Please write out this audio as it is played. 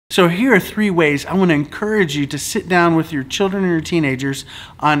So here are 3 ways I want to encourage you to sit down with your children and your teenagers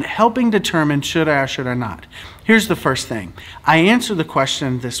on helping determine should I or should I not. Here's the first thing. I answer the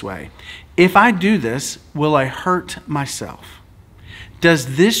question this way. If I do this, will I hurt myself?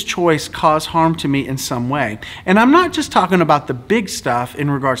 Does this choice cause harm to me in some way? And I'm not just talking about the big stuff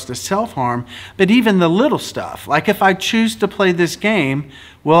in regards to self-harm, but even the little stuff. Like if I choose to play this game,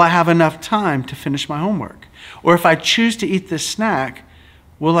 will I have enough time to finish my homework? Or if I choose to eat this snack,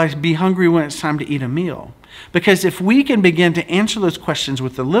 will I be hungry when it's time to eat a meal? Because if we can begin to answer those questions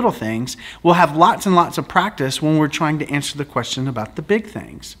with the little things, we'll have lots and lots of practice when we're trying to answer the question about the big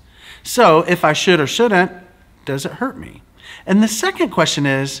things. So if I should or shouldn't, does it hurt me? And the second question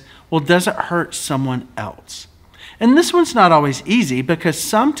is, well, does it hurt someone else? And this one's not always easy because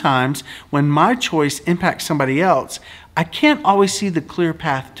sometimes when my choice impacts somebody else, I can't always see the clear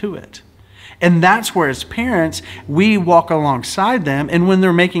path to it. And that's where as parents, we walk alongside them, and when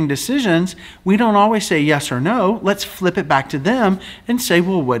they're making decisions, we don't always say yes or no. Let's flip it back to them and say,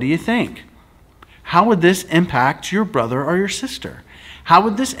 well, what do you think? How would this impact your brother or your sister? How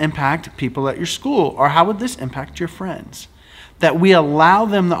would this impact people at your school? Or how would this impact your friends? That we allow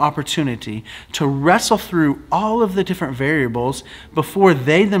them the opportunity to wrestle through all of the different variables before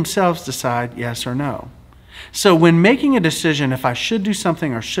they themselves decide yes or no. So when making a decision if I should do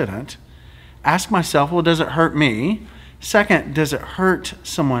something or shouldn't, ask myself, well, does it hurt me? Second, does it hurt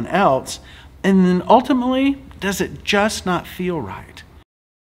someone else? And then ultimately, does it just not feel right?